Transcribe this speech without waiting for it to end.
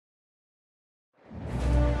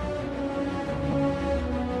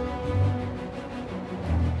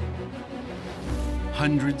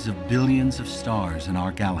hundreds of billions of stars in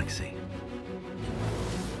our galaxy.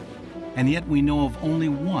 And yet we know of only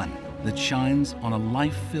one that shines on a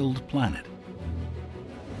life-filled planet.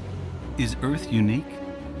 Is Earth unique?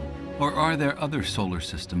 Or are there other solar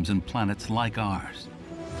systems and planets like ours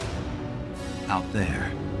out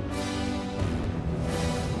there?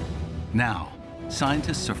 Now,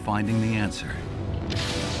 scientists are finding the answer.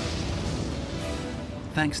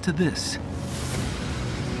 Thanks to this,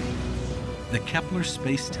 the Kepler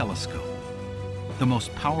Space Telescope, the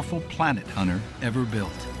most powerful planet hunter ever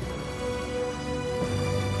built.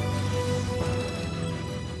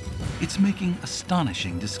 It's making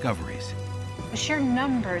astonishing discoveries. The sheer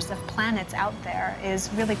numbers of planets out there is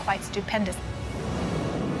really quite stupendous.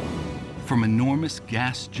 From enormous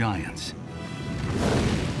gas giants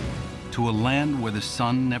to a land where the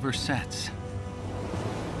sun never sets,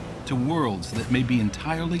 to worlds that may be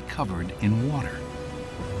entirely covered in water.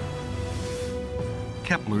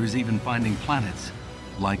 Kepler is even finding planets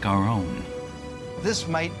like our own. This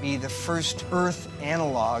might be the first Earth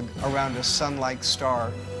analog around a sun-like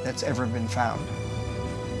star that's ever been found.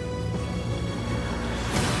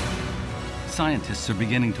 Scientists are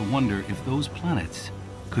beginning to wonder if those planets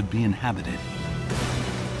could be inhabited.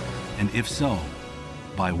 And if so,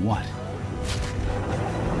 by what?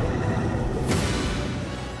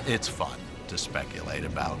 It's fun to speculate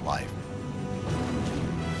about life.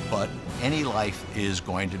 But any life is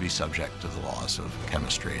going to be subject to the laws of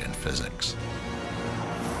chemistry and physics.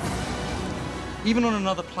 Even on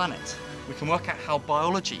another planet, we can work out how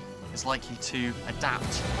biology is likely to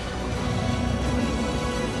adapt.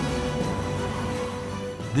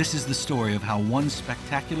 This is the story of how one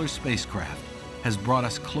spectacular spacecraft has brought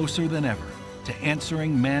us closer than ever to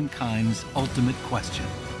answering mankind's ultimate question.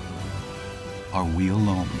 Are we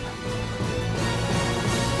alone?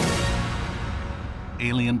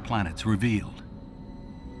 Alien planets revealed,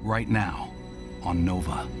 right now on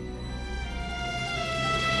Nova.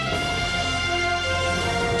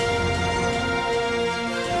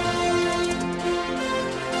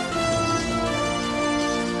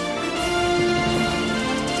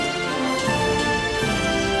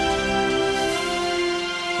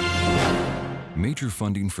 Major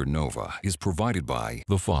funding for NOVA is provided by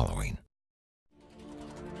the following.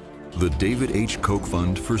 The David H. Koch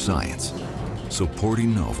Fund for Science,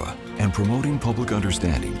 supporting NOVA and promoting public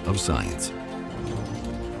understanding of science.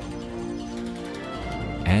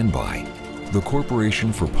 And by the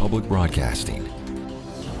Corporation for Public Broadcasting.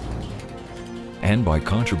 And by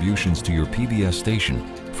contributions to your PBS station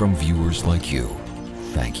from viewers like you.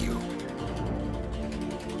 Thank you.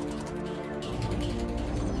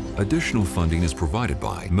 Additional funding is provided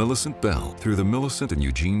by Millicent Bell through the Millicent and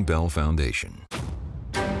Eugene Bell Foundation.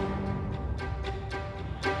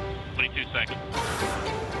 22 seconds.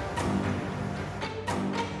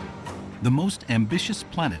 The most ambitious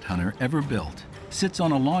planet hunter ever built sits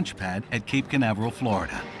on a launch pad at Cape Canaveral,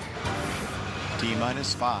 Florida.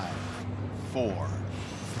 T-minus 5, 4,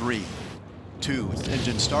 3, 2,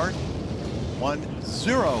 engine start, 1,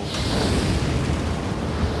 0.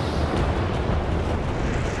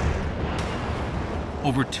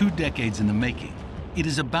 Over 2 decades in the making, it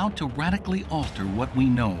is about to radically alter what we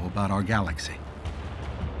know about our galaxy.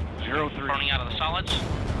 0-3. Burning out of the solids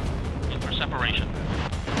for separation.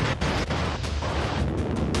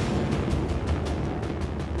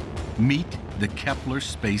 Meet the Kepler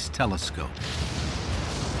Space Telescope.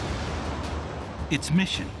 Its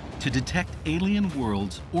mission, to detect alien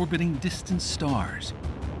worlds orbiting distant stars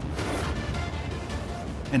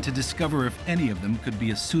and to discover if any of them could be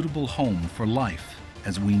a suitable home for life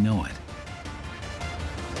as we know it.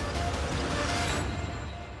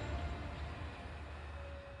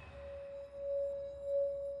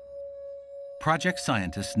 Project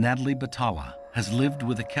scientist Natalie Batalla has lived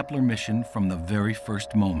with the Kepler mission from the very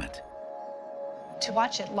first moment. To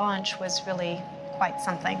watch it launch was really quite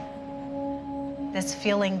something. This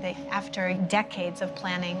feeling that after decades of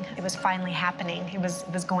planning, it was finally happening. It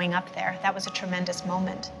was going up there. That was a tremendous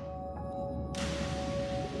moment.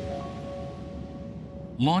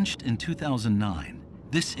 Launched in 2009,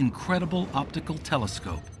 this incredible optical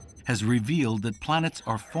telescope has revealed that planets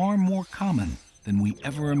are far more common than we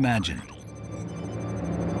ever imagined.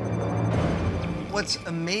 What's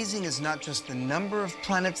amazing is not just the number of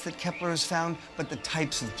planets that Kepler has found, but the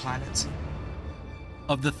types of planets.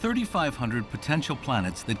 Of the 3,500 potential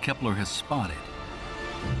planets that Kepler has spotted,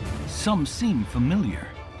 some seem familiar.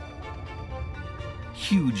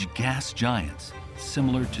 Huge gas giants,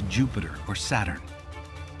 similar to Jupiter or Saturn.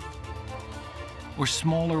 Or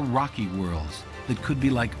smaller rocky worlds that could be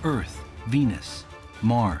like Earth, Venus,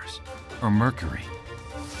 Mars, or Mercury.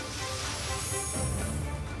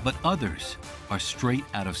 but others are straight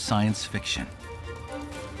out of science fiction.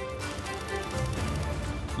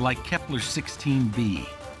 Like Kepler 16b,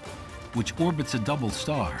 which orbits a double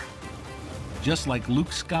star, just like Luke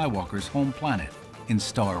Skywalker's home planet in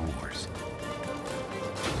Star Wars.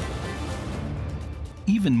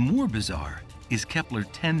 Even more bizarre is Kepler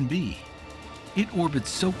 10b. It orbits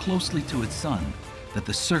so closely to its sun that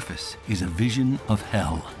the surface is a vision of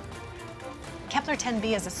hell. Kepler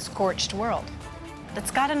 10b is a scorched world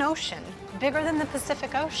that's got an ocean bigger than the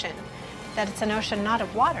Pacific Ocean, that it's an ocean not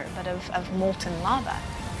of water, but of molten lava.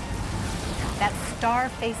 That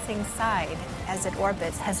star-facing side, as it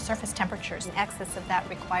orbits, has surface temperatures in excess of that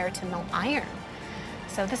required to melt iron.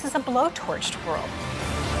 So this is a blowtorched world.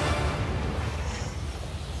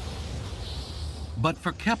 But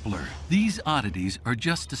for Kepler, these oddities are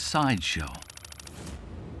just a sideshow.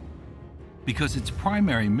 Because its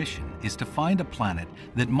primary mission is to find a planet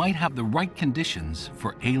that might have the right conditions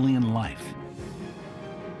for alien life.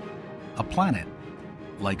 A planet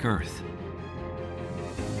like Earth.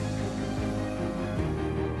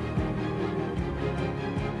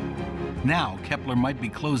 Now, Kepler might be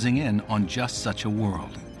closing in on just such a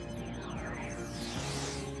world.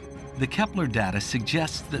 The Kepler data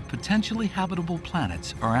suggests that potentially habitable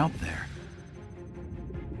planets are out there.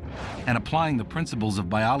 And applying the principles of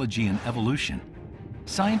biology and evolution,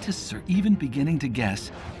 scientists are even beginning to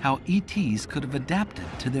guess how ETs could have adapted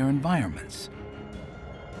to their environments.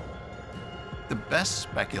 The best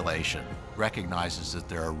speculation recognizes that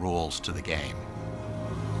there are rules to the game.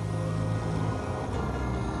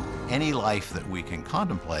 Any life that we can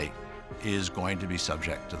contemplate is going to be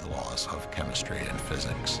subject to the laws of chemistry and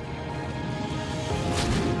physics.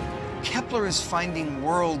 Kepler is finding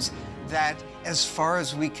worlds that, as far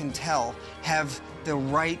as we can tell, have the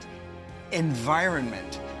right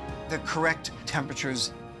environment, the correct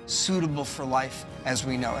temperatures suitable for life as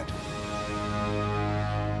we know it.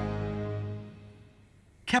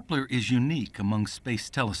 Kepler is unique among space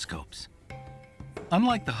telescopes.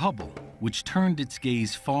 Unlike the Hubble, which turned its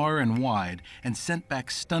gaze far and wide and sent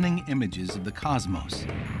back stunning images of the cosmos,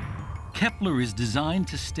 Kepler is designed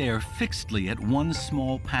to stare fixedly at one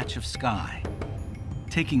small patch of sky,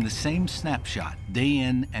 taking the same snapshot day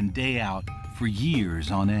in and day out for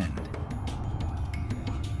years on end.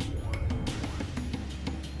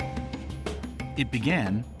 It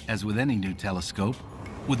began, as with any new telescope,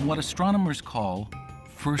 with what astronomers call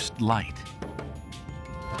first light.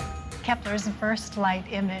 Kepler's first light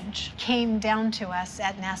image came down to us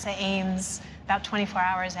at NASA Ames about 24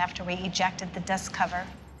 hours after we ejected the disk cover.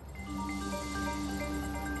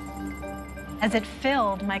 As it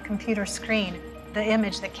filled my computer screen, the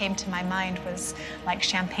image that came to my mind was like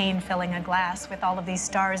champagne filling a glass, with all of these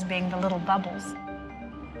stars being the little bubbles.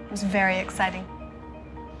 It was very exciting.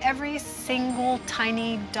 Every single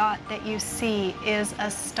tiny dot that you see is a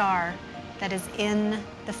star that is in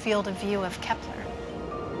the field of view of Kepler.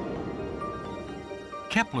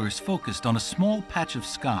 Kepler is focused on a small patch of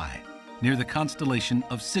sky near the constellation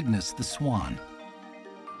of Cygnus the Swan.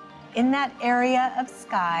 In that area of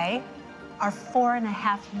sky are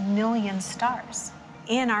 4.5 million stars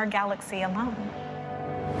in our galaxy alone.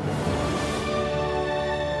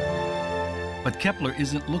 But Kepler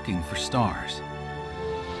isn't looking for stars.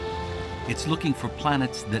 It's looking for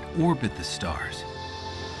planets that orbit the stars.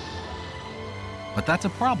 But that's a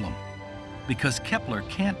problem, because Kepler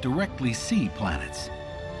can't directly see planets.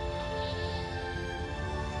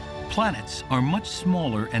 Planets are much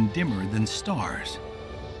smaller and dimmer than stars.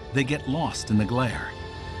 They get lost in the glare.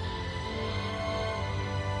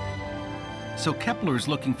 So Kepler is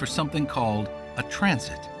looking for something called a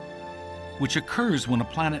transit, which occurs when a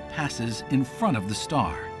planet passes in front of the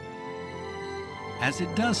star. As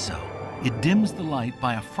it does so, it dims the light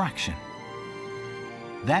by a fraction.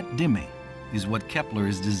 That dimming is what Kepler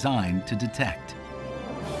is designed to detect.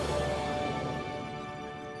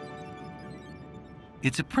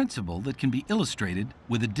 It's a principle that can be illustrated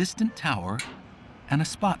with a distant tower and a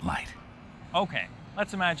spotlight. Okay,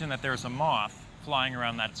 let's imagine that there's a moth flying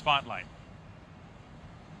around that spotlight.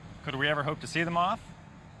 Could we ever hope to see the moth?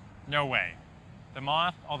 No way. The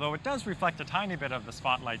moth, although it does reflect a tiny bit of the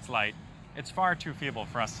spotlight's light, it's far too feeble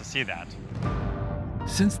for us to see that.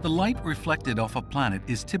 Since the light reflected off a planet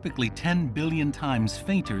is typically 10 billion times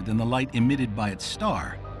fainter than the light emitted by its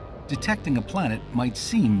star, detecting a planet might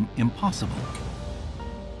seem impossible.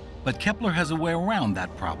 But Kepler has a way around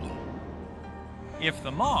that problem. If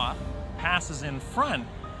the moth passes in front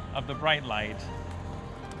of the bright light,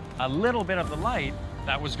 a little bit of the light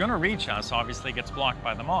that was going to reach us obviously gets blocked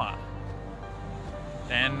by the moth.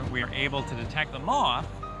 Then we're able to detect the moth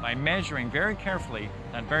by measuring very carefully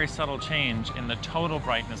that very subtle change in the total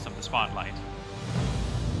brightness of the spotlight.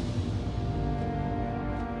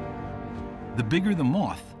 The bigger the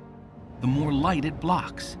moth, the more light it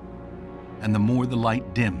blocks, and the more the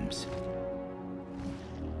light dims.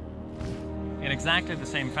 In exactly the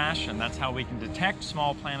same fashion, that's how we can detect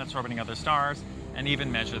small planets orbiting other stars and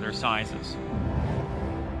even measure their sizes.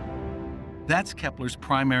 That's Kepler's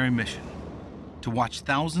primary mission, to watch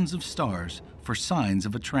thousands of stars for signs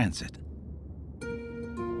of a transit.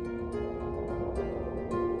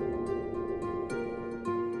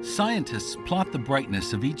 Scientists plot the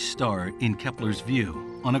brightness of each star in Kepler's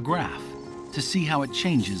view on a graph to see how it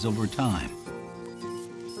changes over time.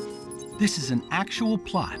 This is an actual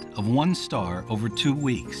plot of one star over 2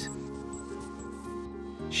 weeks.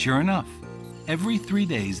 Sure enough, every 3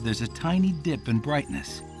 days there's a tiny dip in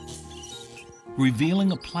brightness,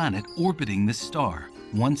 revealing a planet orbiting this star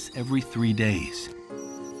once every 3 days.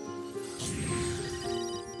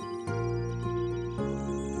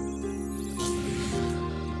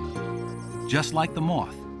 Just like the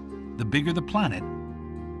moth, the bigger the planet,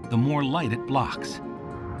 the more light it blocks.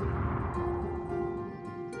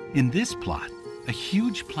 In this plot, a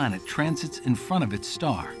huge planet transits in front of its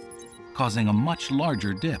star, causing a much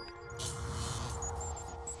larger dip.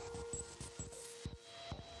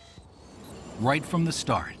 Right from the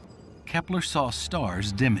start, Kepler saw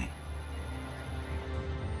stars dimming.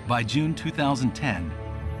 By June 2010,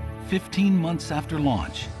 15 months after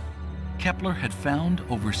launch, Kepler had found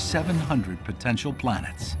over 700 potential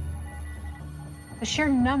planets. The sheer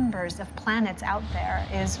numbers of planets out there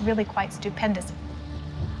is really quite stupendous.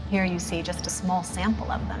 Here you see just a small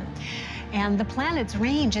sample of them. And the planets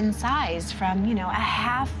range in size from, a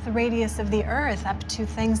half the radius of the Earth up to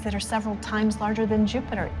things that are several times larger than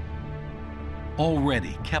Jupiter.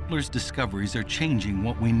 Already, Kepler's discoveries are changing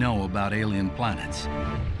what we know about alien planets.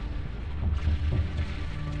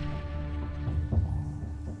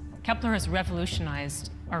 Kepler has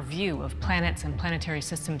revolutionized our view of planets and planetary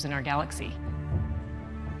systems in our galaxy.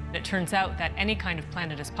 It turns out that any kind of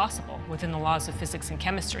planet is possible within the laws of physics and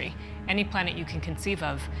chemistry. Any planet you can conceive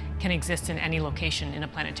of can exist in any location in a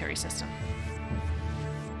planetary system.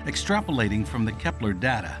 Extrapolating from the Kepler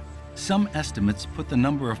data, some estimates put the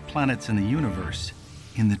number of planets in the universe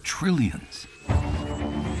in the trillions.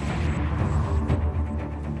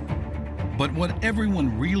 But what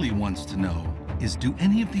everyone really wants to know is, do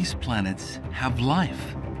any of these planets have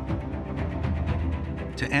life?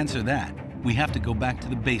 To answer that, we have to go back to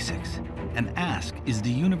the basics and ask, is the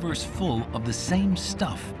universe full of the same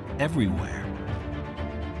stuff everywhere?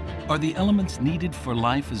 Are the elements needed for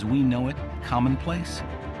life as we know it commonplace?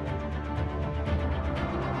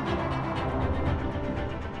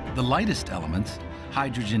 The lightest elements,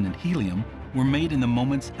 hydrogen and helium, were made in the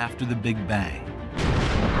moments after the Big Bang.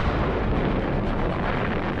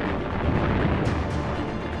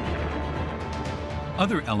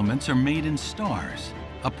 Other elements are made in stars,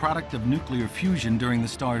 a product of nuclear fusion during the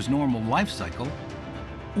star's normal life cycle,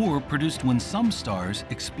 or produced when some stars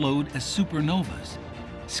explode as supernovas,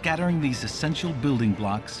 scattering these essential building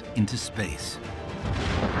blocks into space.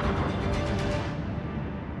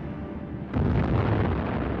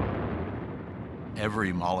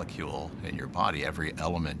 Every molecule in your body, every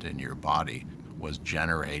element in your body was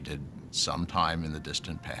generated sometime in the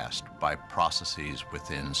distant past by processes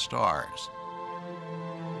within stars.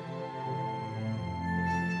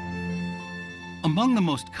 Among the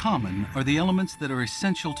most common are the elements that are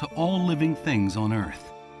essential to all living things on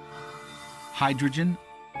Earth: hydrogen,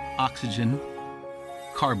 oxygen,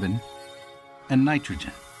 carbon, and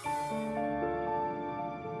nitrogen.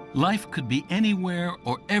 Life could be anywhere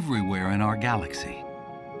or everywhere in our galaxy.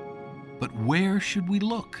 But where should we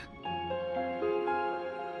look?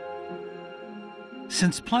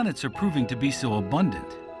 Since planets are proving to be so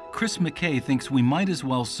abundant, Chris McKay thinks we might as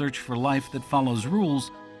well search for life that follows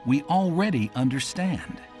rules we already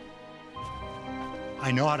understand.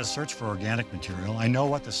 I know how to search for organic material. I know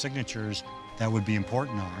what the signatures that would be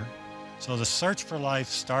important are. So the search for life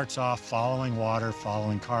starts off following water,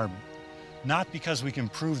 following carbon. Not because we can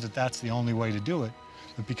prove that that's the only way to do it,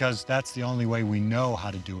 but because that's the only way we know how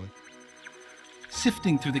to do it.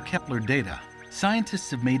 Sifting through the Kepler data, scientists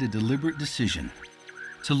have made a deliberate decision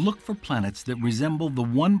to look for planets that resemble the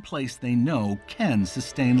one place they know can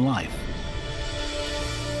sustain life: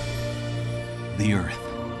 the Earth.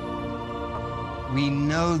 We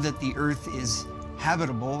know that the Earth is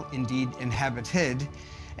habitable, indeed inhabited,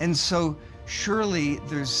 and so surely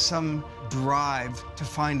there's some drive to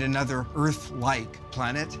find another Earth-like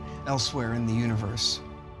planet elsewhere in the universe.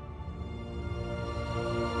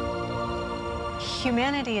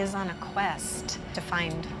 Humanity is on a quest to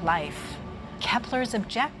find life. Kepler's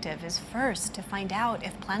objective is first to find out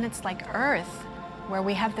if planets like Earth, where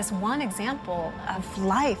we have this one example of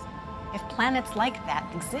life, if planets like that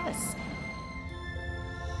exist.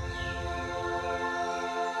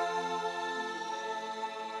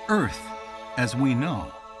 Earth, as we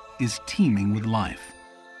know, is teeming with life.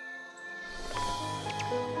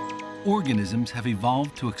 Organisms have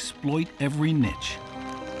evolved to exploit every niche.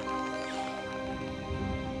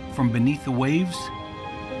 From beneath the waves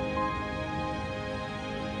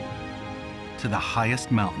to the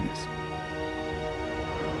highest mountains.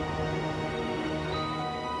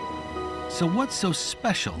 So what's so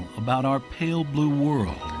special about our pale blue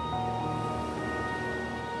world?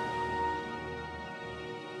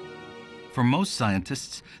 For most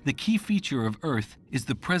scientists, the key feature of Earth is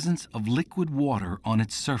the presence of liquid water on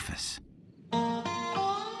its surface.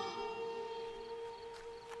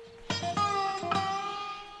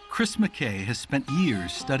 Chris McKay has spent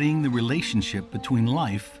years studying the relationship between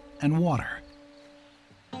life and water.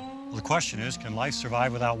 Well, the question is, can life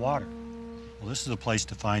survive without water? Well, this is a place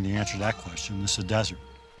to find the answer to that question. This is a desert.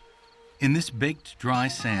 In this baked dry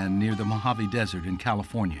sand near the Mojave Desert in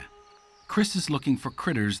California, Chris is looking for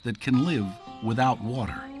critters that can live without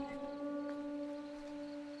water.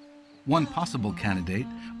 One possible candidate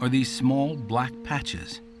are these small black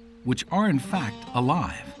patches, which are in fact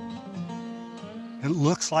alive. It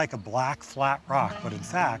looks like a black flat rock, but in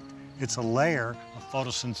fact, it's a layer of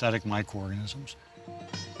photosynthetic microorganisms.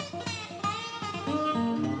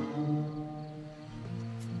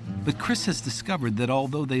 But Chris has discovered that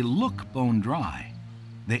although they look bone dry,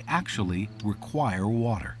 they actually require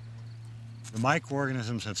water. The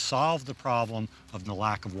microorganisms have solved the problem of the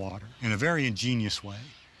lack of water in a very ingenious way.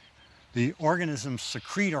 The organisms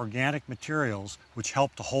secrete organic materials which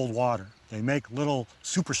help to hold water. They make little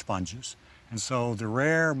super sponges. And so the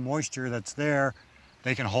rare moisture that's there,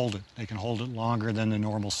 they can hold it. They can hold it longer than the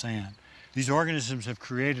normal sand. These organisms have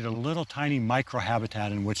created a little tiny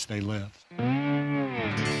microhabitat in which they live.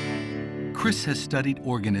 Chris has studied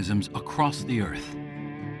organisms across the Earth.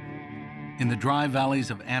 In the dry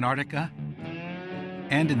valleys of Antarctica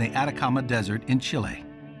and in the Atacama Desert in Chile,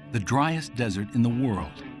 the driest desert in the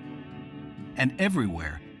world. And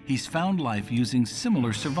everywhere, he's found life using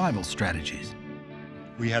similar survival strategies.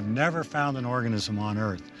 We have never found an organism on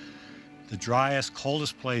Earth. The driest,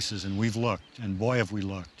 coldest places, and we've looked, and boy have we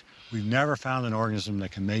looked, we've never found an organism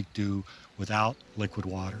that can make do without liquid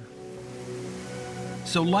water.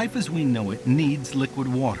 So life as we know it needs liquid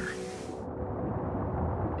water.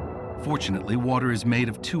 Fortunately, water is made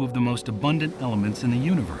of two of the most abundant elements in the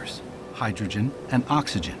universe, hydrogen and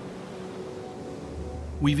oxygen.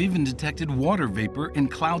 We've even detected water vapor in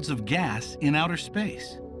clouds of gas in outer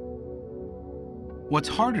space. What's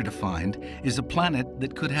harder to find is a planet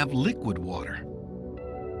that could have liquid water,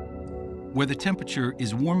 where the temperature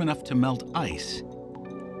is warm enough to melt ice,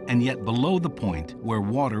 and yet below the point where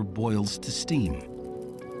water boils to steam.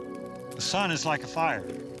 The sun is like a fire.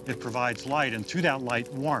 It provides light, and through that light,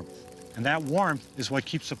 warmth. And that warmth is what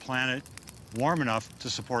keeps the planet warm enough to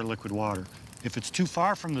support liquid water. If it's too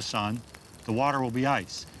far from the sun, the water will be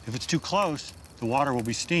ice. If it's too close, the water will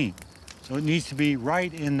be steam. So it needs to be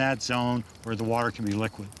right in that zone where the water can be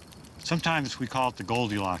liquid. Sometimes we call it the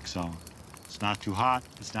Goldilocks zone. It's not too hot,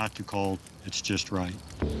 it's not too cold, it's just right.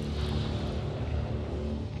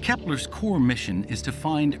 Kepler's core mission is to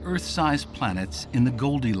find Earth-sized planets in the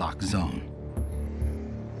Goldilocks zone.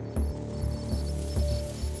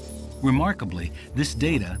 Remarkably, this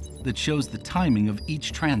data that shows the timing of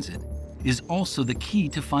each transit is also the key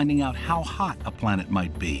to finding out how hot a planet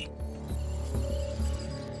might be.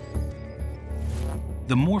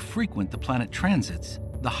 The more frequent the planet transits,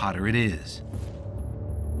 the hotter it is.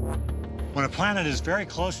 When a planet is very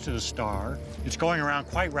close to the star, it's going around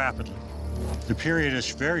quite rapidly. The period is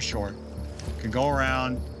very short. It can go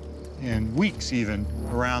around in weeks even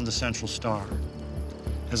around the central star.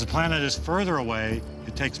 As the planet is further away,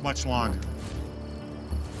 it takes much longer.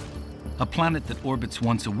 A planet that orbits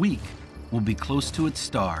once a week will be close to its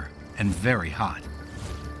star and very hot.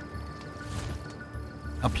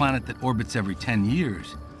 A planet that orbits every 10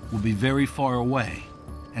 years will be very far away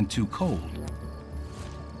and too cold.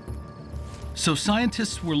 So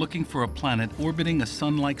scientists were looking for a planet orbiting a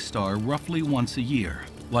sun-like star roughly once a year,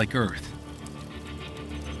 like Earth.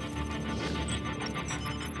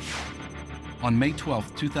 On May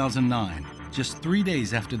 12, 2009, just 3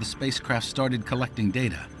 days after the spacecraft started collecting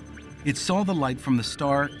data, it saw the light from the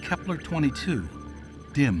star Kepler-22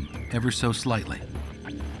 dim ever so slightly.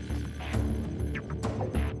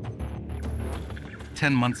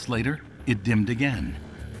 10 months later, it dimmed again.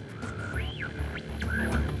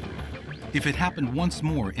 If it happened once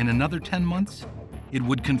more in another 10 months, it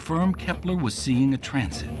would confirm Kepler was seeing a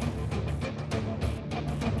transit.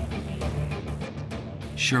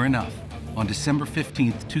 Sure enough, on December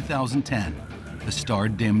 15, 2010, the star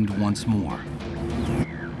dimmed once more.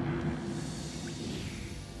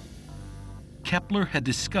 Kepler had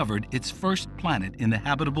discovered its first planet in the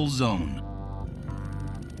habitable zone.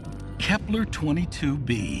 Kepler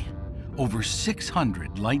 22b, over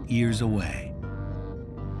 600 light-years away.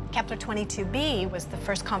 Kepler 22b was the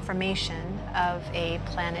first confirmation of a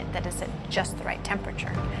planet that is at just the right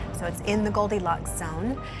temperature. So it's in the Goldilocks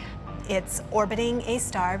zone. It's orbiting a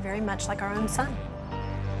star very much like our own sun.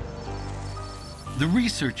 The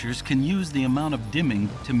researchers can use the amount of dimming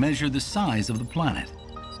to measure the size of the planet.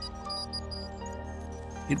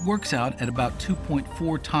 It works out at about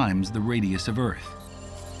 2.4 times the radius of Earth.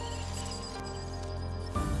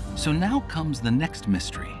 So now comes the next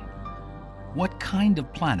mystery. What kind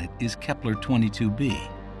of planet is Kepler 22b?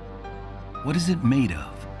 What is it made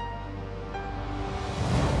of?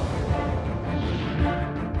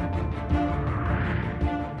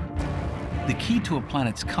 The key to a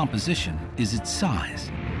planet's composition is its size.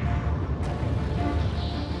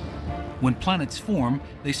 When planets form,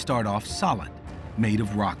 they start off solid, made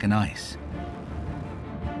of rock and ice.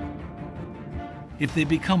 If they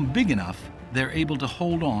become big enough, they're able to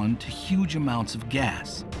hold on to huge amounts of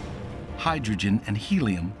gas, hydrogen and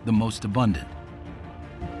helium the most abundant.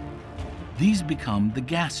 These become the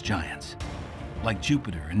gas giants, like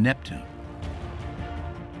Jupiter and Neptune.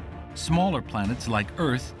 Smaller planets like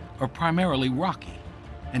Earth are primarily rocky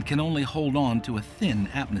and can only hold on to a thin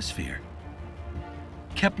atmosphere.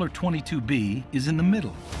 Kepler 22b is in the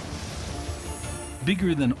middle,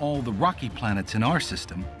 bigger than all the rocky planets in our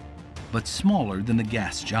system, but smaller than the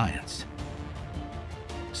gas giants.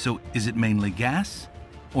 So is it mainly gas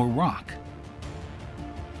or rock?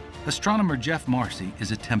 Astronomer Jeff Marcy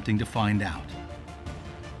is attempting to find out.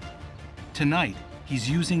 Tonight, he's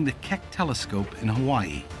using the Keck telescope in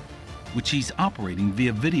Hawaii, which he's operating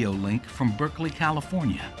via video link from Berkeley,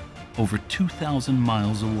 California, over 2,000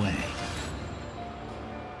 miles away.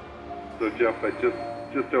 So Jeff, I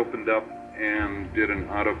just opened up and did an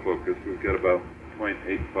autofocus. We've got about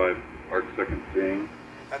 0.85 arc second seeing.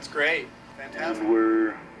 That's great. Fantastic. And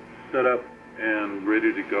we're set up and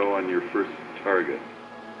ready to go on your first target.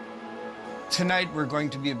 Tonight we're going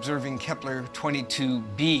to be observing Kepler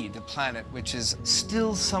 22b, the planet, which is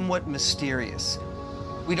still somewhat mysterious.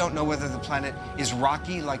 We don't know whether the planet is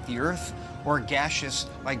rocky like the Earth or gaseous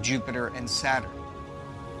like Jupiter and Saturn.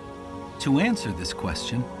 To answer this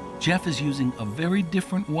question, Jeff is using a very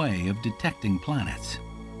different way of detecting planets.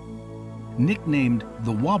 Nicknamed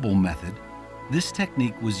the wobble method, this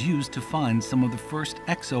technique was used to find some of the first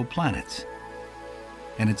exoplanets.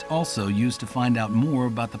 And it's also used to find out more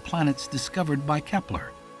about the planets discovered by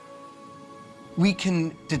Kepler. We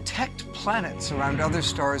can detect planets around other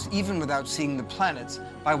stars even without seeing the planets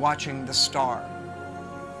by watching the star.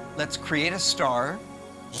 Let's create a star.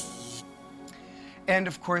 And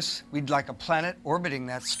of course, we'd like a planet orbiting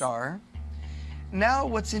that star. Now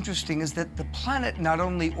what's interesting is that the planet not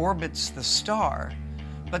only orbits the star,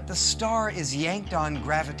 but the star is yanked on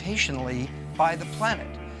gravitationally by the planet.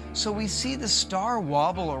 So we see the star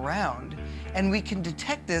wobble around, and we can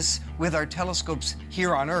detect this with our telescopes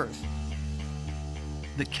here on Earth.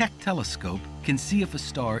 The Keck telescope can see if a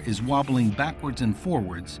star is wobbling backwards and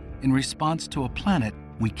forwards in response to a planet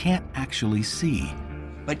we can't actually see.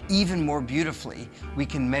 But even more beautifully, we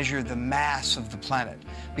can measure the mass of the planet,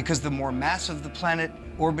 because the more mass of the planet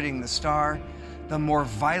orbiting the star, the more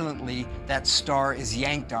violently that star is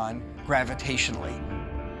yanked on gravitationally.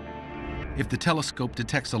 If the telescope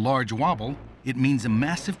detects a large wobble, it means a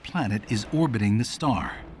massive planet is orbiting the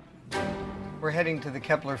star. We're heading to the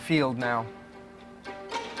Kepler field now.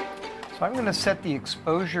 So I'm going to set the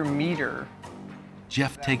exposure meter.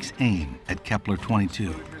 Jeff takes aim at Kepler 22.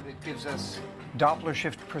 That gives us Doppler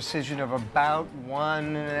shift precision of about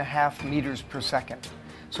 1.5 meters per second.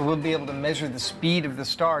 So we'll be able to measure the speed of the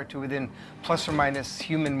star to within plus or minus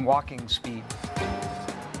human walking speed.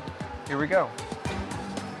 Here we go.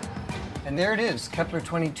 And there it is, Kepler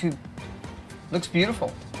 22. Looks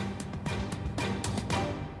beautiful.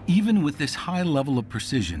 Even with this high level of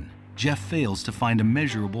precision, Jeff fails to find a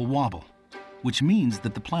measurable wobble, which means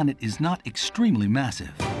that the planet is not extremely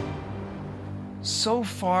massive. So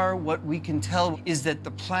far, what we can tell is that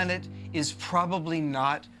the planet is probably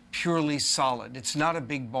not purely solid. It's not a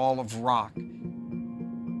big ball of rock.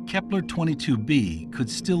 Kepler 22b could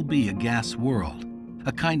still be a gas world,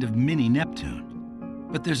 a kind of mini Neptune.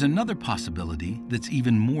 But there's another possibility that's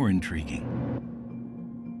even more intriguing.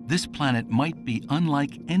 this planet might be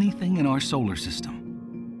unlike anything in our solar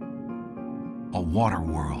system. A water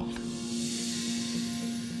world.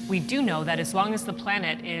 We do know that as long as the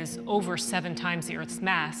planet is over 7 times the Earth's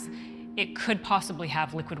mass, it could possibly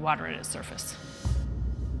have liquid water at its surface.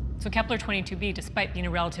 So Kepler-22b, despite being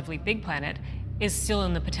a relatively big planet, is still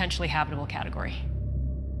in the potentially habitable category.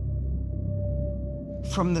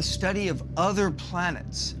 From the study of other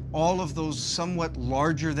planets, all of those somewhat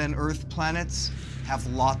larger than Earth planets have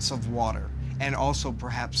lots of water and also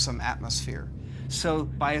perhaps some atmosphere. So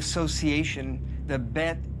by association, the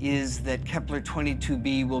bet is that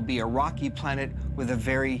Kepler-22b will be a rocky planet with a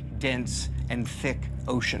very dense and thick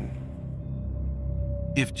ocean.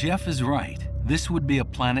 If Jeff is right, this would be a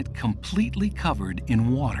planet completely covered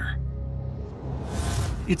in water.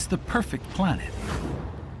 It's the perfect planet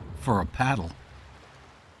for a paddle.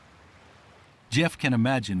 Jeff can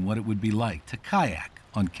imagine what it would be like to kayak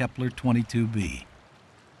on Kepler-22b.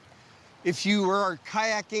 If you were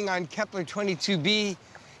kayaking on Kepler-22b,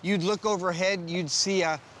 you'd look overhead, you'd see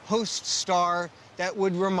a host star that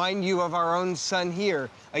would remind you of our own sun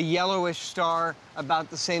here, a yellowish star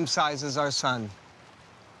about the same size as our sun.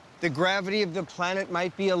 The gravity of the planet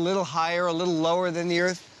might be a little higher, a little lower than the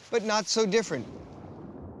Earth, but not so different.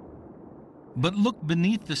 But look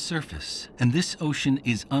beneath the surface, and this ocean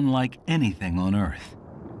is unlike anything on Earth.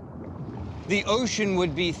 The ocean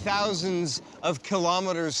would be thousands of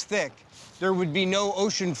kilometers thick. There would be no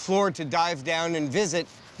ocean floor to dive down and visit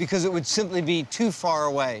because it would simply be too far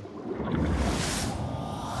away.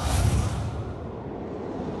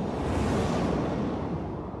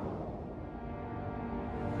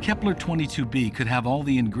 Kepler-22b could have all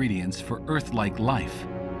the ingredients for Earth-like life.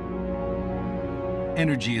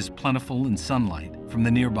 Energy is plentiful in sunlight from the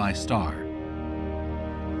nearby star.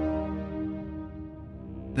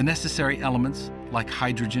 The necessary elements, like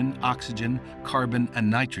hydrogen, oxygen, carbon, and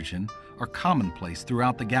nitrogen, are commonplace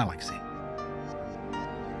throughout the galaxy.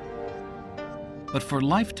 But for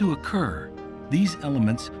life to occur, these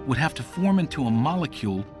elements would have to form into a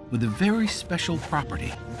molecule with a very special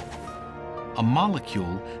property. A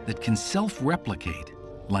molecule that can self-replicate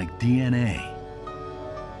like DNA.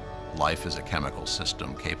 Life is a chemical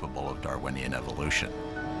system capable of Darwinian evolution.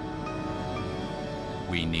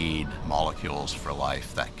 We need molecules for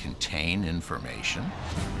life that contain information.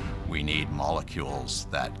 We need molecules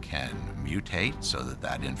that can mutate so that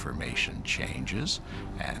that information changes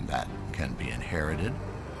and that can be inherited.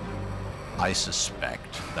 I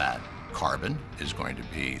suspect that carbon is going to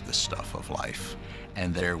be the stuff of life,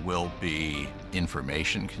 and there will be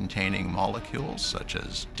information-containing molecules such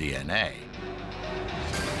as DNA.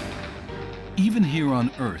 Even here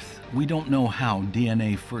on Earth, we don't know how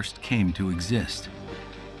DNA first came to exist.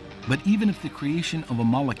 But even if the creation of a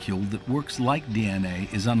molecule that works like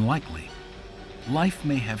DNA is unlikely, life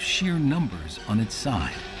may have sheer numbers on its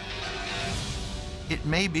side. It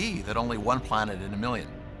may be that only one planet in a million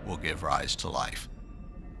will give rise to life.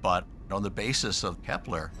 But on the basis of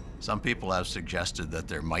Kepler, some people have suggested that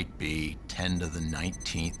there might be 10 to the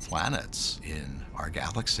 19th planets in our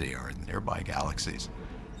galaxy or in nearby galaxies.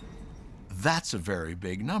 That's a very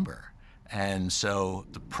big number. And so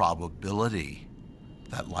the probability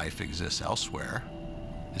that life exists elsewhere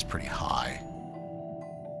is pretty high.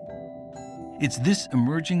 It's this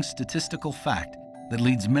emerging statistical fact that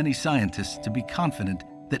leads many scientists to be confident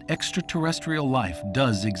that extraterrestrial life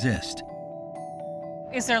does exist.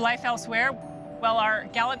 Is there life elsewhere? Well, our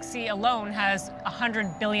galaxy alone has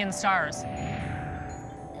 100 billion stars.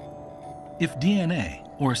 If DNA,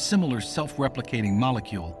 or a similar self-replicating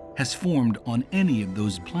molecule, has formed on any of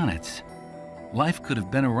those planets, life could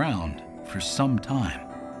have been around for some time.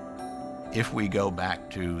 If we go back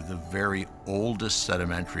to the very oldest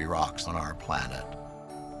sedimentary rocks on our planet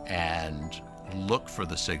and look for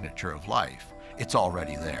the signature of life, it's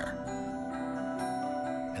already there.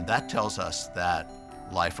 And that tells us that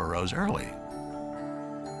life arose early.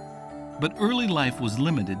 But early life was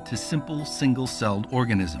limited to simple single-celled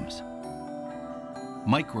organisms.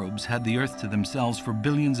 Microbes had the Earth to themselves for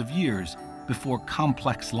billions of years before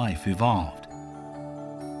complex life evolved.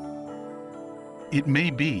 It may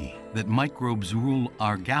be that microbes rule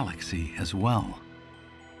our galaxy as well.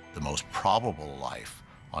 The most probable life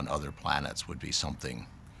on other planets would be something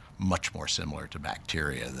much more similar to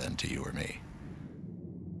bacteria than to you or me.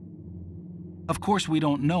 Of course, we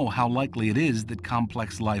don't know how likely it is that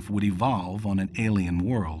complex life would evolve on an alien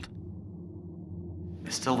world.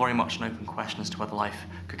 It's still very much an open question as to whether life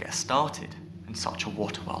could get started in such a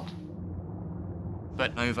water world.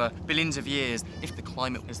 But over billions of years, if the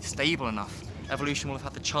climate is stable enough, evolution will have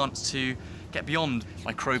had the chance to get beyond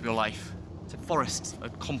microbial life to forests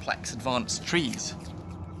of complex, advanced trees.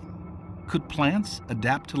 Could plants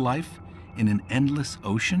adapt to life in an endless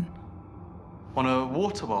ocean? On a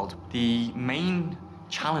water world, the main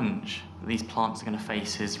challenge that these plants are going to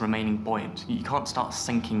face is remaining buoyant. You can't start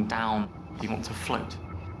sinking down if you want to float.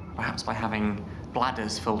 Perhaps by having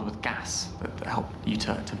bladders filled with gas that help you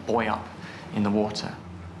to buoy up in the water.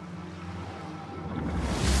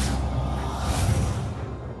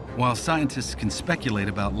 While scientists can speculate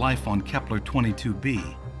about life on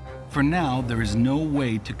Kepler-22b, for now there is no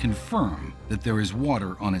way to confirm that there is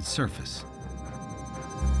water on its surface.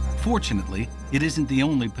 Fortunately, it isn't the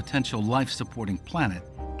only potential life-supporting planet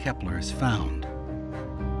Kepler has found.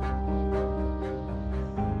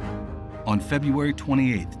 On February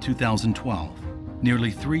 28, 2012,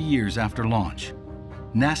 nearly 3 years after launch,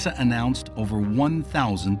 NASA announced over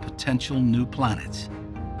 1,000 potential new planets.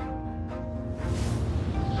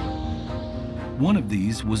 One of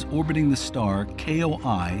these was orbiting the star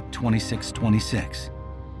KOI 2626.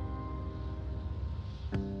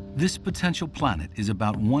 This potential planet is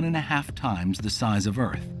about 1.5 times the size of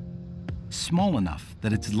Earth, small enough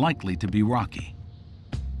that it's likely to be rocky.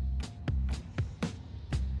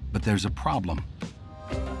 But there's a problem.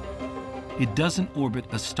 It doesn't orbit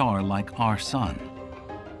a star like our Sun.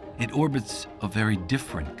 It orbits a very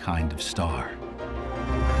different kind of star.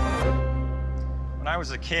 When I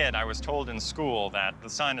was a kid, I was told in school that the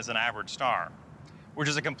Sun is an average star, which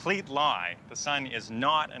is a complete lie. The Sun is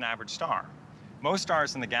not an average star. Most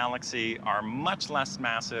stars in the galaxy are much less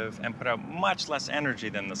massive and put out much less energy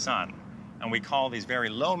than the Sun, and we call these very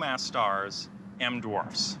low-mass stars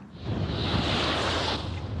M-dwarfs.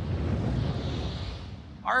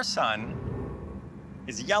 Our Sun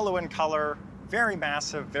is yellow in color, very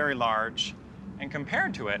massive, very large, and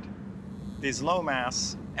compared to it, these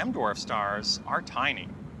low-mass M-dwarf stars are tiny.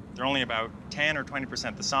 They're only about 10 or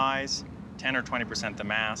 20% the size, 10 or 20% the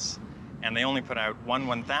mass, and they only put out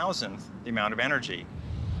 1/1000th the amount of energy.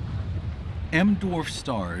 M-dwarf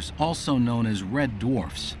stars, also known as red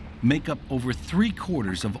dwarfs, make up over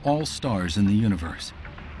 3/4 of all stars in the universe.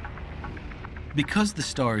 Because the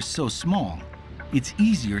star is so small, it's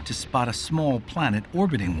easier to spot a small planet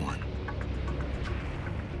orbiting one.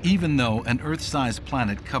 Even though an Earth-sized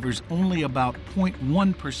planet covers only about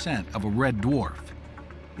 0.1% of a red dwarf,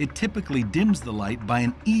 it typically dims the light by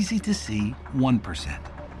an easy-to-see 1%.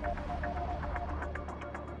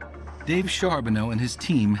 Dave Charbonneau and his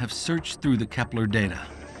team have searched through the Kepler data,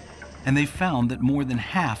 and they found that more than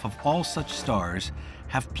half of all such stars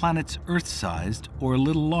have planets Earth-sized or a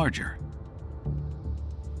little larger.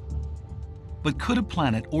 But could a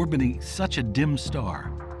planet orbiting such a dim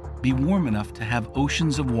star be warm enough to have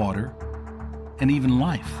oceans of water and even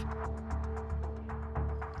life?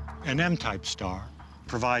 An M-type star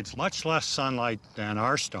provides much less sunlight than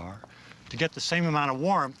our star. To get the same amount of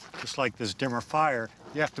warmth, just like this dimmer fire,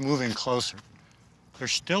 you have to move in closer.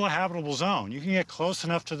 There's still a habitable zone. You can get close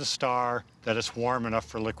enough to the star that it's warm enough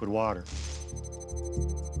for liquid water.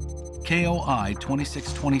 KOI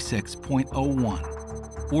 2626.01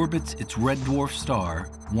 orbits its red dwarf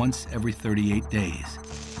star once every 38 days.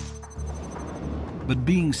 But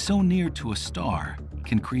being so near to a star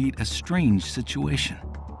can create a strange situation.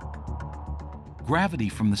 Gravity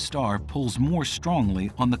from the star pulls more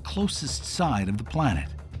strongly on the closest side of the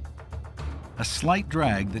planet. A slight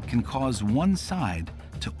drag that can cause one side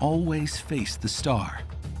to always face the star.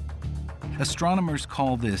 Astronomers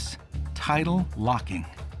call this tidal locking.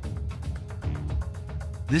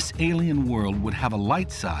 This alien world would have a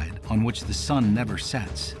light side on which the sun never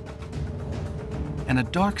sets, and a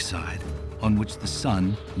dark side on which the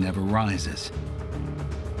sun never rises.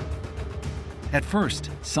 At first,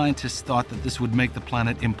 scientists thought that this would make the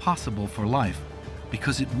planet impossible for life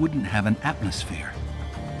because it wouldn't have an atmosphere.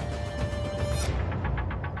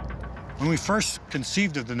 When we first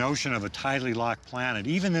conceived of the notion of a tidally locked planet,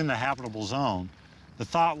 even in the habitable zone, the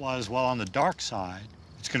thought was, well, on the dark side,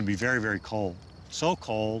 it's going to be very, very cold. So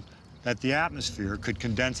cold that the atmosphere could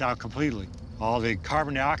condense out completely. All the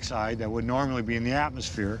carbon dioxide that would normally be in the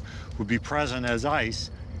atmosphere would be present as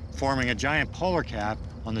ice, forming a giant polar cap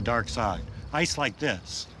on the dark side. Ice like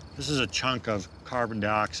this. This is a chunk of carbon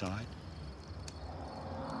dioxide.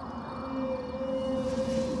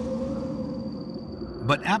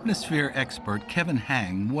 But atmosphere expert Kevin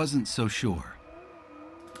Hang wasn't so sure.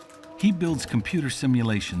 He builds computer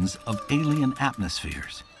simulations of alien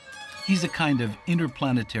atmospheres. He's a kind of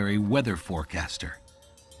interplanetary weather forecaster.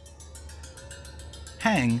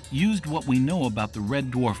 Hang used what we know about the red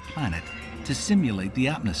dwarf planet to simulate the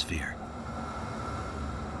atmosphere.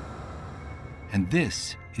 And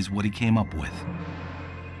this is what he came up with.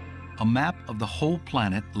 A map of the whole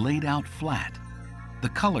planet laid out flat, the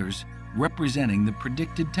colors representing the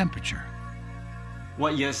predicted temperature.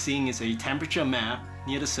 What you're seeing is a temperature map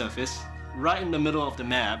near the surface. Right in the middle of the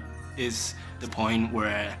map is the point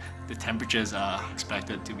where the temperatures are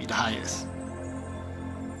expected to be the highest.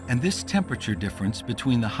 And this temperature difference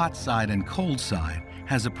between the hot side and cold side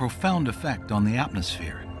has a profound effect on the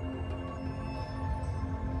atmosphere.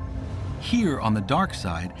 Here on the dark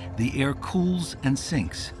side, the air cools and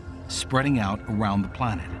sinks, spreading out around the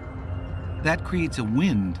planet. That creates a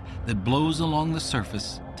wind that blows along the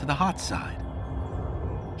surface to the hot side.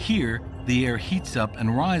 Here, the air heats up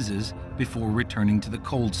and rises before returning to the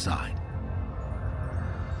cold side.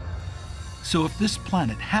 So if this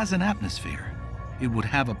planet has an atmosphere, it would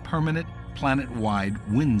have a permanent planet-wide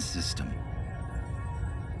wind system.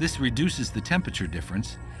 This reduces the temperature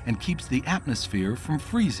difference and keeps the atmosphere from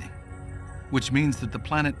freezing, which means that the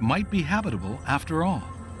planet might be habitable after all,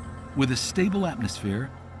 with a stable atmosphere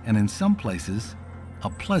and in some places, a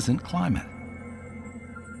pleasant climate.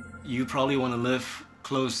 You probably want to live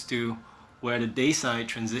close to where the day side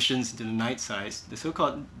transitions into the night side, the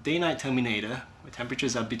so-called day-night terminator, where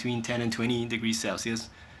temperatures are between 10 and 20 degrees Celsius.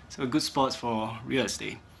 So a good spot for real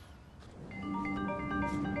estate.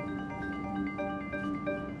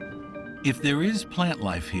 If there is plant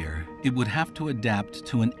life here, it would have to adapt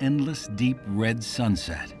to an endless deep red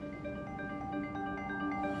sunset.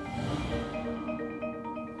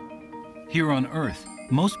 Here on Earth,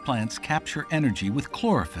 most plants capture energy with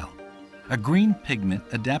chlorophyll, a green pigment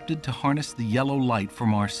adapted to harness the yellow light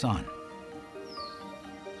from our sun.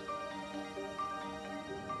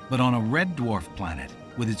 But on a red dwarf planet,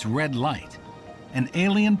 with its red light, an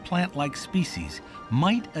alien plant-like species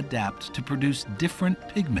might adapt to produce different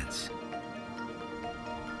pigments.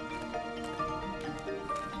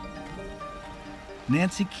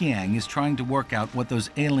 Nancy Kiang is trying to work out what those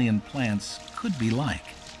alien plants could be like.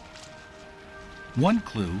 One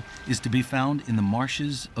clue is to be found in the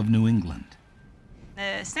marshes of New England.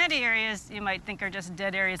 The sandy areas you might think are just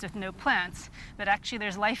dead areas with no plants, but actually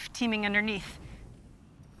there's life teeming underneath.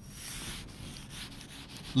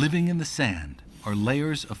 Living in the sand are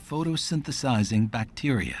layers of photosynthesizing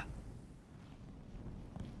bacteria.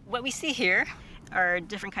 What we see here are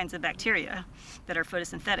different kinds of bacteria that are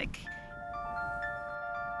photosynthetic.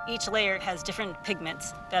 Each layer has different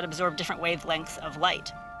pigments that absorb different wavelengths of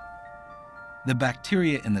light. The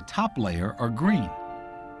bacteria in the top layer are green.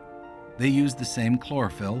 They use the same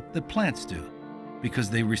chlorophyll that plants do because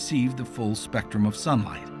they receive the full spectrum of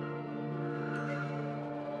sunlight.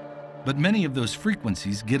 But many of those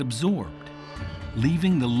frequencies get absorbed,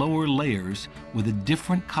 leaving the lower layers with a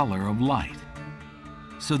different color of light.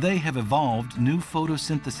 So they have evolved new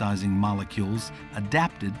photosynthesizing molecules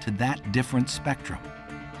adapted to that different spectrum.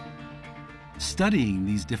 Studying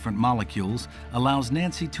these different molecules allows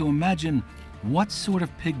Nancy to imagine what sort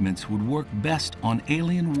of pigments would work best on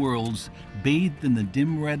alien worlds bathed in the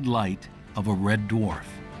dim red light of a red dwarf.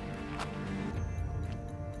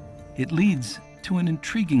 It leads to an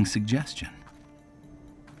intriguing suggestion.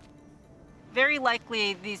 Very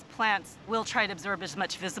likely these plants will try to absorb as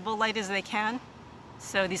much visible light as they can.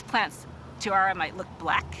 So these plants, to our eye, might look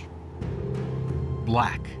black.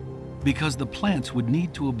 Black, because the plants would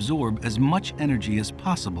need to absorb as much energy as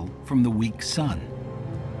possible from the weak sun.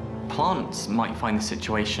 Plants might find the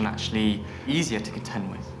situation actually easier to contend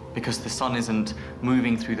with because the sun isn't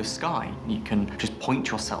moving through the sky. You can just point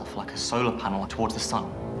yourself like a solar panel towards the sun.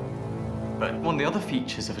 But one of the other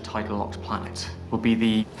features of a tidally locked planet would be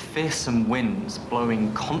the fearsome winds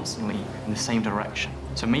blowing constantly in the same direction.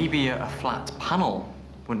 So maybe a flat panel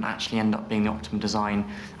wouldn't actually end up being the optimum design,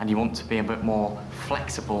 and you want to be a bit more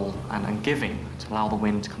flexible and giving to allow the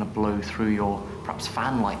wind to kind of blow through your perhaps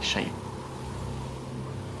fan-like shape.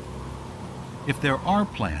 If there are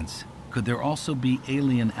plants, could there also be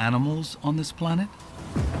alien animals on this planet?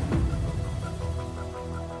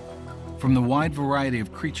 From the wide variety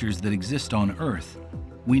of creatures that exist on Earth,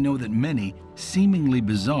 we know that many seemingly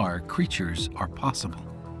bizarre creatures are possible.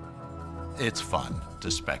 It's fun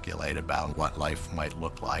to speculate about what life might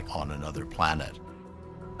look like on another planet.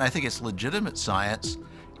 I think it's legitimate science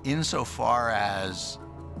insofar as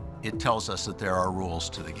it tells us that there are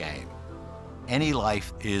rules to the game. Any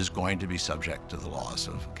life is going to be subject to the laws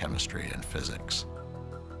of chemistry and physics.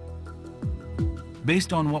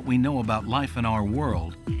 Based on what we know about life in our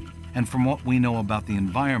world, and from what we know about the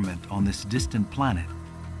environment on this distant planet,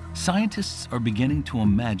 scientists are beginning to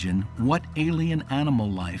imagine what alien animal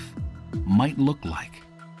life might look like.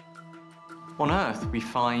 On Earth, we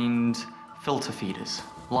find filter feeders,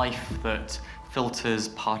 life that filters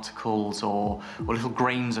particles or little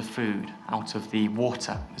grains of food out of the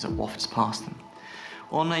water as it wafts past them.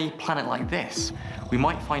 On a planet like this, we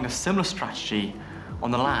might find a similar strategy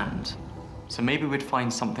on the land. So maybe we'd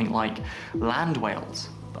find something like land whales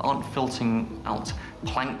that aren't filtering out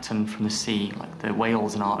plankton from the sea like the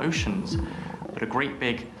whales in our oceans, but are great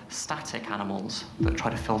big static animals that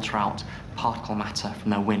try to filter out particle matter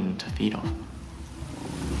from their wind to feed off.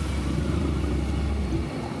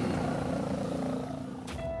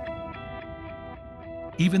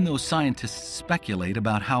 Even though scientists speculate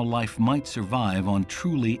about how life might survive on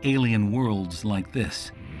truly alien worlds like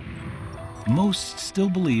this, most still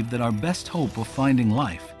believe that our best hope of finding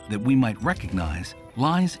life that we might recognize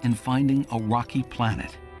lies in finding a rocky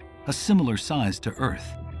planet, a similar size to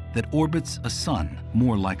Earth, that orbits a sun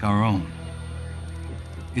more like our own.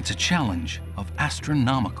 It's a challenge of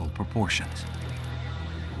astronomical proportions.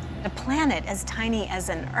 A planet as tiny as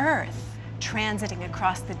an Earth transiting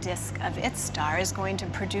across the disk of its star is going to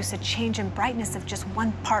produce a change in brightness of just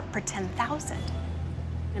 1 part per 10,000.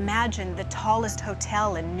 Imagine the tallest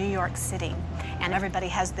hotel in New York City, and everybody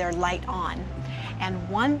has their light on, and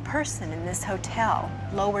one person in this hotel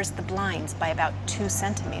lowers the blinds by about 2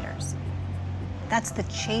 centimeters. That's the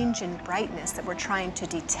change in brightness that we're trying to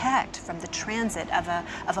detect from the transit of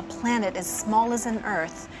a planet as small as an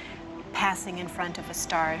Earth passing in front of a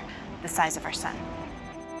star the size of our sun.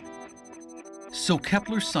 So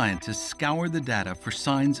Kepler scientists scour the data for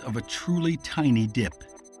signs of a truly tiny dip,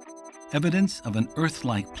 evidence of an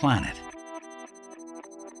Earth-like planet.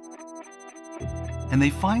 And they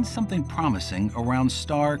find something promising around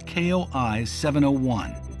star KOI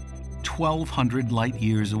 701, 1,200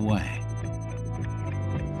 light-years away.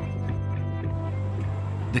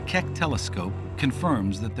 The Keck telescope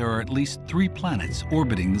confirms that there are at least 3 planets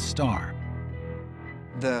orbiting the star.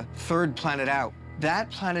 The third planet out,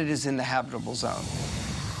 that planet is in the habitable zone.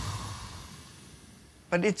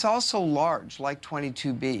 But it's also large, like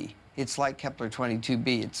 22b. It's like Kepler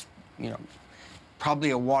 22b. It's,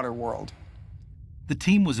 probably a water world. The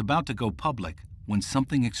team was about to go public when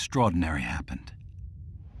something extraordinary happened.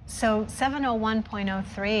 So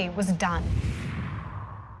 701.03 was done.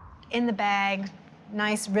 In the bag,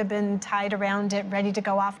 nice ribbon tied around it, ready to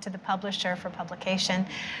go off to the publisher for publication,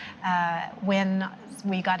 when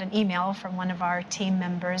we got an email from one of our team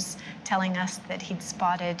members telling us that he'd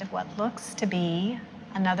spotted what looks to be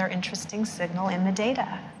another interesting signal in the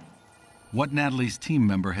data. What Natalie's team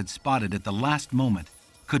member had spotted at the last moment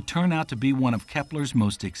could turn out to be one of Kepler's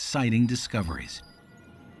most exciting discoveries.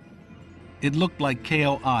 It looked like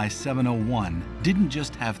KOI 701 didn't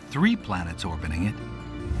just have 3 planets orbiting it.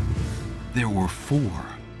 There were 4.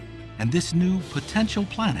 And this new potential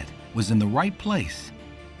planet was in the right place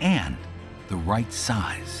and the right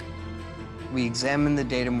size. We examined the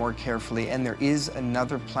data more carefully, and there is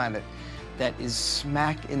another planet that is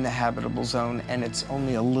smack in the habitable zone, and it's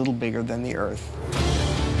only a little bigger than the Earth.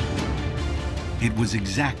 It was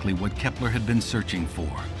exactly what Kepler had been searching for.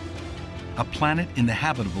 A planet in the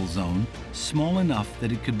habitable zone, small enough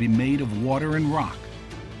that it could be made of water and rock,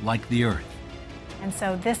 like the Earth. And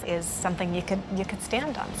so this is something you could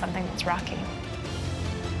stand on, something that's rocky.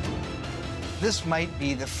 This might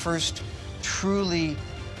be the first truly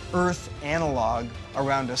Earth analog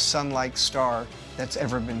around a sun-like star that's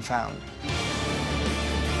ever been found.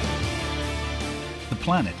 The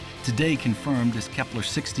planet, today confirmed as Kepler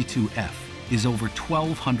 62F, is over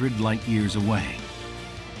 1,200 light-years away.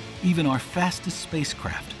 Even our fastest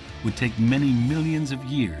spacecraft would take many millions of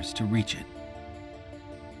years to reach it.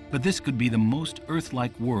 But this could be the most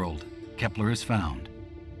Earth-like world Kepler has found.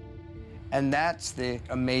 And that's the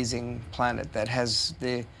amazing planet that has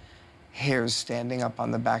the hairs standing up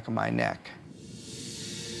on the back of my neck.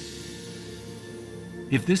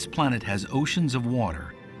 If this planet has oceans of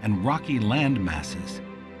water and rocky land masses,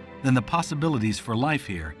 then the possibilities for life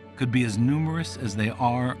here could be as numerous as they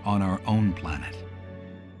are on our own planet.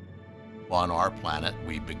 On our planet,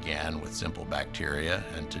 we began with simple bacteria,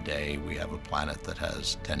 and today we have a planet that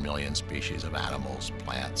has 10 million species of animals,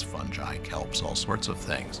 plants, fungi, kelps, all sorts of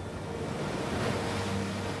things.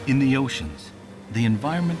 In the oceans, the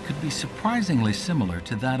environment could be surprisingly similar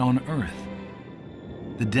to that on Earth.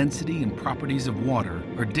 The density and properties of water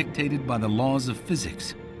are dictated by the laws of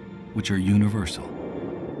physics, which are universal.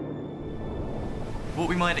 What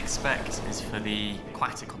we might expect is for the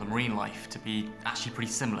aquatic or the marine life to be actually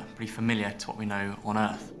pretty similar, pretty familiar to what we know on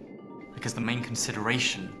Earth. Because the main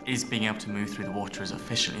consideration is being able to move through the water as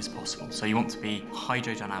efficiently as possible. So you want to be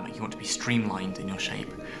hydrodynamic, you want to be streamlined in your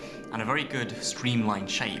shape. And a very good streamlined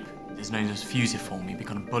shape is known as fusiform, you'd be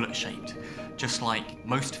kind of bullet-shaped, just like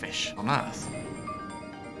most fish on Earth.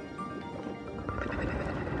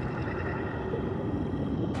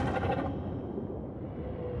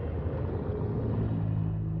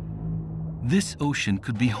 This ocean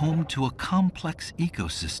could be home to a complex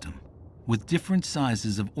ecosystem, with different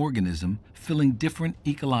sizes of organism filling different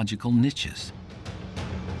ecological niches.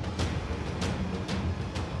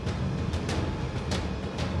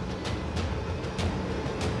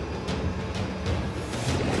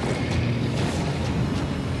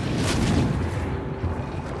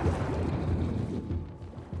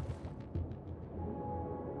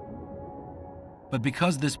 But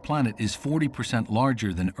because this planet is 40%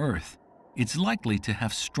 larger than Earth, it's likely to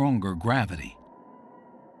have stronger gravity.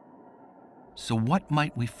 So what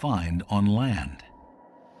might we find on land?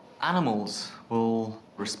 Animals will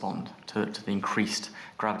respond to the increased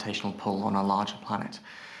gravitational pull on a larger planet.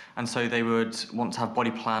 And so they would want to have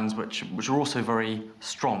body plans which are also very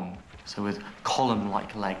strong, so with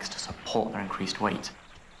column-like legs to support their increased weight.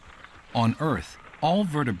 On Earth, all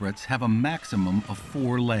vertebrates have a maximum of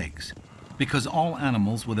 4 legs, because all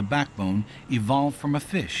animals with a backbone evolved from a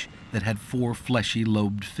fish that had 4 fleshy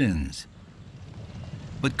lobed fins.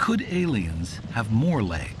 But could aliens have more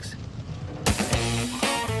legs?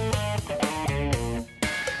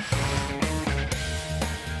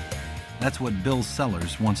 That's what Bill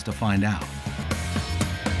Sellers wants to find out.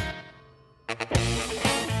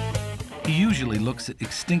 He usually looks at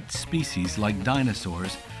extinct species like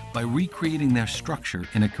dinosaurs by recreating their structure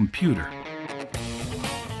in a computer.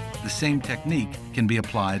 The same technique can be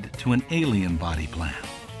applied to an alien body plan.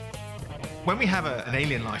 When we have an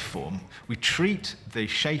alien life form, we treat the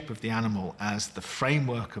shape of the animal as the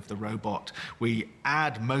framework of the robot. We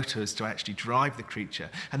add motors to actually drive the creature.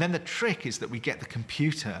 And then the trick is that we get the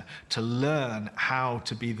computer to learn how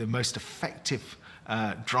to be the most effective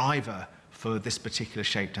driver for this particular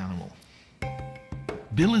shaped animal.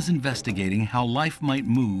 Bill is investigating how life might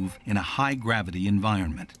move in a high-gravity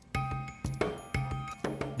environment.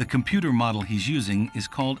 The computer model he's using is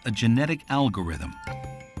called a genetic algorithm.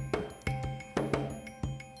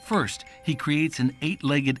 First, he creates an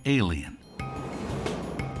 8-legged alien.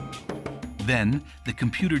 Then, the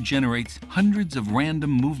computer generates hundreds of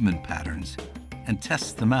random movement patterns and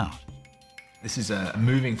tests them out. This is a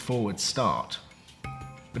moving forward start.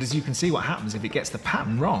 But as you can see, what happens if it gets the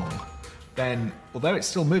pattern wrong, then although it's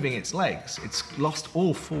still moving its legs, it's lost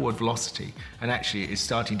all forward velocity and actually is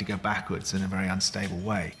starting to go backwards in a very unstable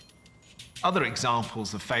way. Other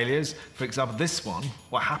examples of failures, for example, this one,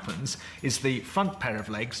 what happens is the front pair of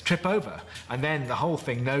legs trip over, and then the whole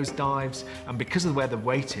thing nosedives, and because of where the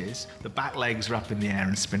weight is, the back legs are up in the air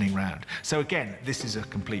and spinning round. So again, this is a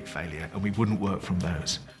complete failure, and we wouldn't work from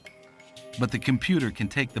those. But the computer can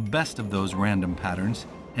take the best of those random patterns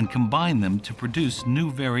and combine them to produce new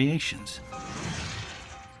variations.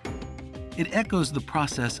 It echoes the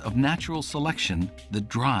process of natural selection that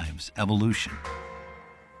drives evolution.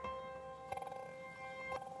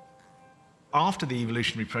 After the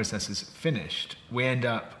evolutionary process is finished, we end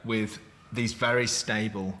up with these very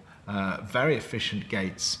stable, very efficient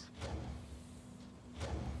gaits.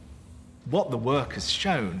 What the work has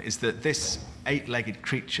shown is that this 8-legged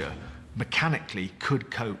creature mechanically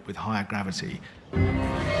could cope with higher gravity.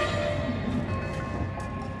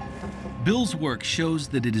 Bill's work shows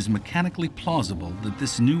that it is mechanically plausible that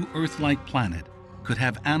this new Earth-like planet could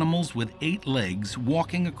have animals with 8 legs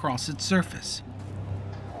walking across its surface.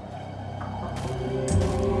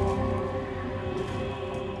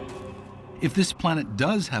 If this planet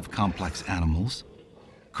does have complex animals,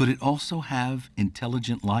 could it also have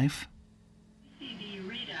intelligent life?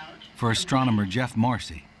 For astronomer Jeff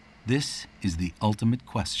Marcy, this is the ultimate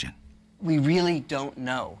question. We really don't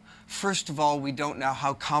know. First of all, we don't know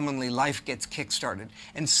how commonly life gets kick-started.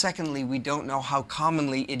 And secondly, we don't know how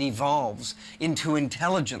commonly it evolves into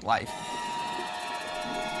intelligent life.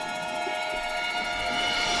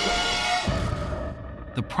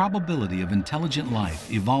 The probability of intelligent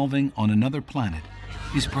life evolving on another planet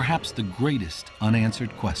is perhaps the greatest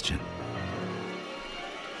unanswered question.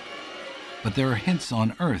 But there are hints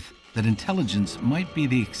on Earth that intelligence might be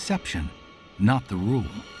the exception, not the rule.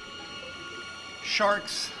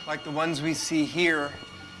 Sharks, like the ones we see here,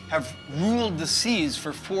 have ruled the seas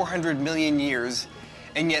for 400 million years,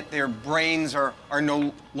 and yet their brains are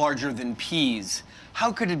no larger than peas.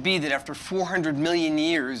 How could it be that after 400 million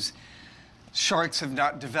years, sharks have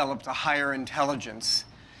not developed a higher intelligence?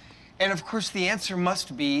 And of course, the answer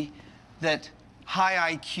must be that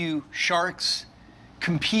high IQ sharks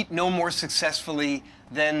compete no more successfully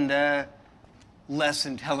than the less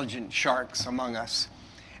intelligent sharks among us.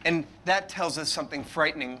 And that tells us something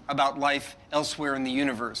frightening about life elsewhere in the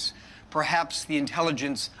universe. Perhaps the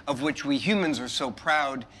intelligence of which we humans are so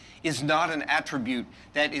proud is not an attribute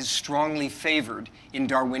that is strongly favored in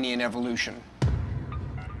Darwinian evolution.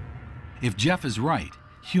 If Jeff is right,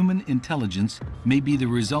 human intelligence may be the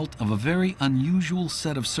result of a very unusual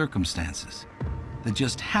set of circumstances that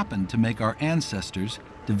just happened to make our ancestors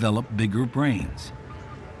develop bigger brains.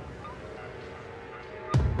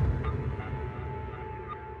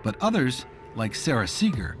 But others, like Sarah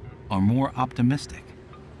Seeger, are more optimistic.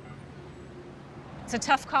 It's a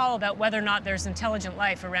tough call about whether or not there's intelligent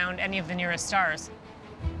life around any of the nearest stars.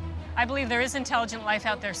 I believe there is intelligent life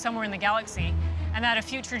out there somewhere in the galaxy, and that a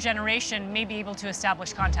future generation may be able to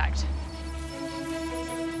establish contact.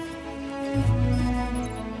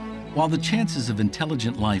 While the chances of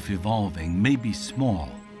intelligent life evolving may be small,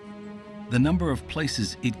 the number of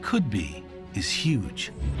places it could be is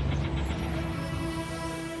huge.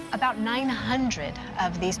 About 900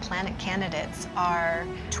 of these planet candidates are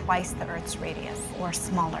twice the Earth's radius or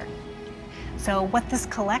smaller. So what this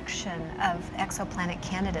collection of exoplanet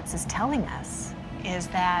candidates is telling us is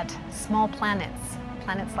that small planets,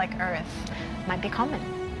 planets like Earth, might be common.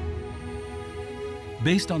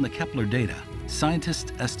 Based on the Kepler data,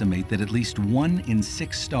 scientists estimate that at least 1 in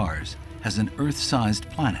 6 stars has an Earth-sized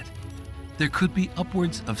planet. There could be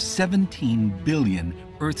upwards of 17 billion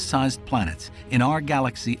Earth-sized planets in our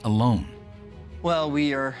galaxy alone. Well,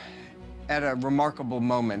 we are at a remarkable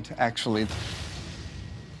moment, actually.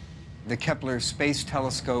 The Kepler Space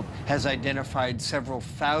Telescope has identified several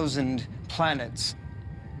thousand planets.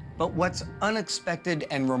 But what's unexpected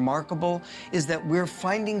and remarkable is that we're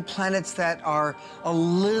finding planets that are a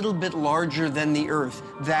little bit larger than the Earth,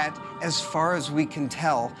 that, as far as we can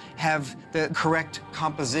tell, have the correct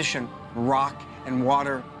composition, rock and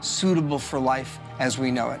water, suitable for life as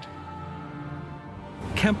we know it.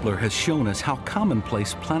 Kepler has shown us how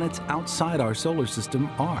commonplace planets outside our solar system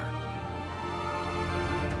are,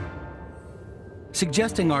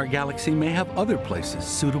 suggesting our galaxy may have other places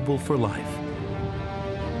suitable for life.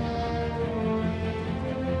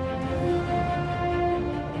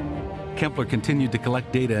 Kepler continued to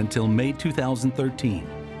collect data until May 2013,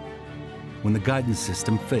 when the guidance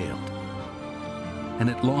system failed, and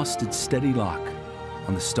it lost its steady lock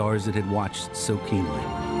on the stars it had watched so keenly.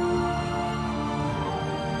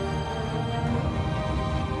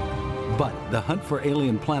 But the hunt for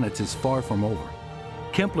alien planets is far from over.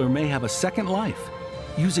 Kepler may have a second life,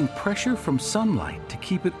 using pressure from sunlight to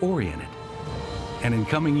keep it oriented. And in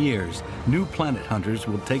coming years, new planet hunters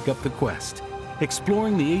will take up the quest,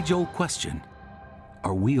 exploring the age-old question,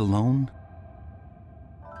 are we alone?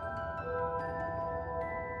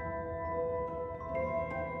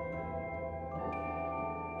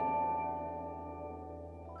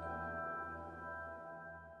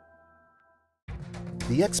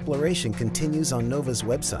 The exploration continues on NOVA's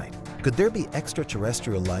website. Could there be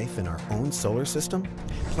extraterrestrial life in our own solar system?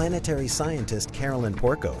 Planetary scientist Carolyn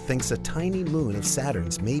Porco thinks a tiny moon of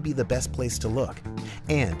Saturn's may be the best place to look.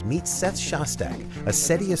 And meet Seth Shostak, a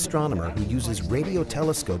SETI astronomer who uses radio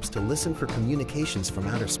telescopes to listen for communications from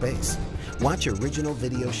outer space. Watch original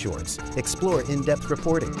video shorts, explore in-depth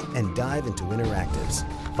reporting, and dive into interactives.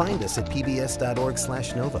 Find us at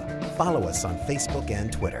pbs.org/nova. Follow us on Facebook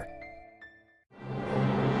and Twitter.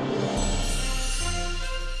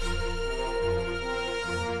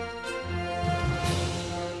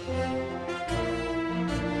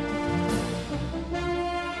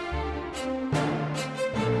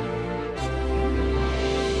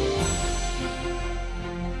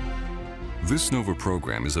 This NOVA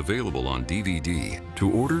program is available on DVD.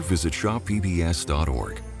 To order, visit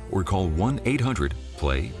shoppbs.org or call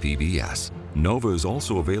 1-800-PLAY-PBS. NOVA is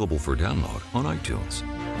also available for download on iTunes.